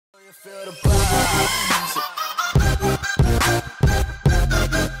Hey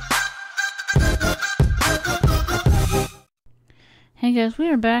guys, we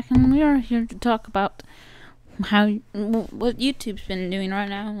are back and we are here to talk about what YouTube's been doing right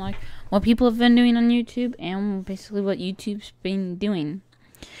now, like what people have been doing on YouTube and basically what YouTube's been doing,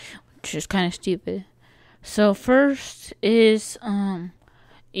 which is kind of stupid. So first is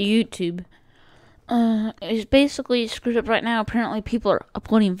YouTube. It's basically screwed up right now. Apparently people are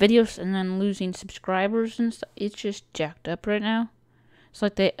uploading videos and then losing subscribers and stuff. It's just jacked up right now. It's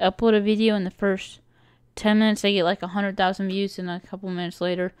like they upload a video in the first 10 minutes, they get like 100,000 views, and a couple minutes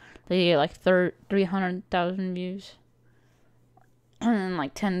later, they get like 300,000 views. And then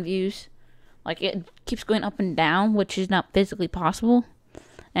like 10 views. Like it keeps going up and down, which is not physically possible.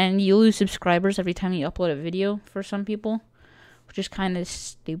 And you lose subscribers every time you upload a video for some people, which is kind of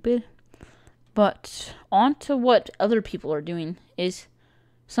stupid. But on to what other people are doing is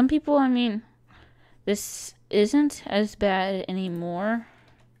some people, I mean, this isn't as bad anymore.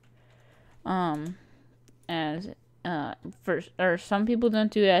 As some people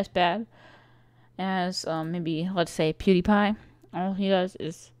don't do it as bad as maybe, let's say, PewDiePie. All he does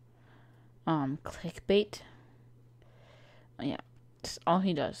is clickbait. Yeah, that's all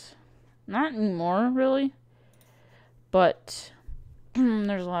he does. Not anymore, really, but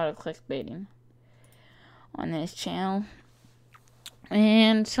there's a lot of clickbaiting on this channel.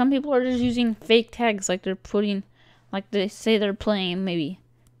 And some people are just using fake tags, like they're putting, like they say they're playing maybe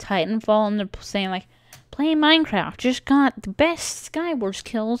Titanfall, and they're saying like, playing Minecraft, just got the best Skywars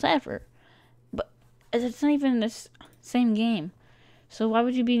kills ever. But it's not even the same game. So why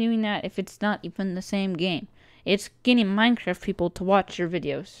would you be doing that if it's not even the same game? It's getting Minecraft people to watch your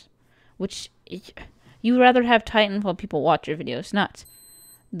videos. Which, you rather have Titanfall people watch your videos, not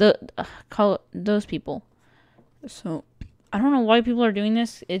those people. So, I don't know why people are doing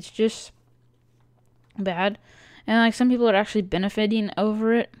this. It's just bad. And like some people are actually benefiting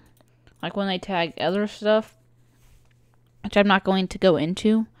over it. Like when they tag other stuff, which I'm not going to go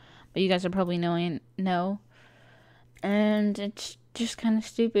into, but you guys are probably know. And it's just kind of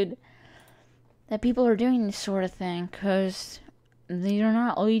stupid that people are doing this sort of thing, because you're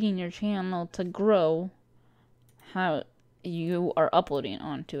not leading your channel to grow how you are uploading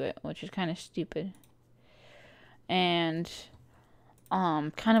onto it, which is kind of stupid. And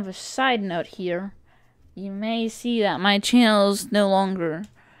kind of a side note here, you may see that my channel's no longer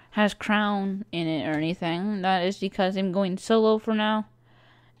has Crown in it or anything. That is because I'm going solo for now,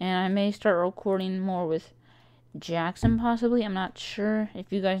 and I may start recording more with Jackson possibly. I'm not sure if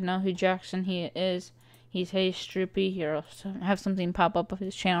you guys know who Jackson is. He's Hey Stroopy. Here, I'll have something pop up of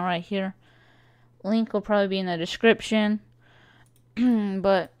his channel right here. Link will probably be in the description.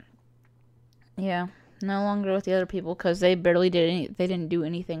 But yeah, no longer with the other people because they barely did they didn't do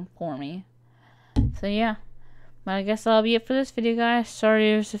anything for me. So yeah. But I guess that'll be it for this video, guys.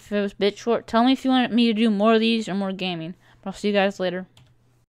 Sorry if it was a bit short. Tell me if you want me to do more of these or more gaming. But I'll see you guys later.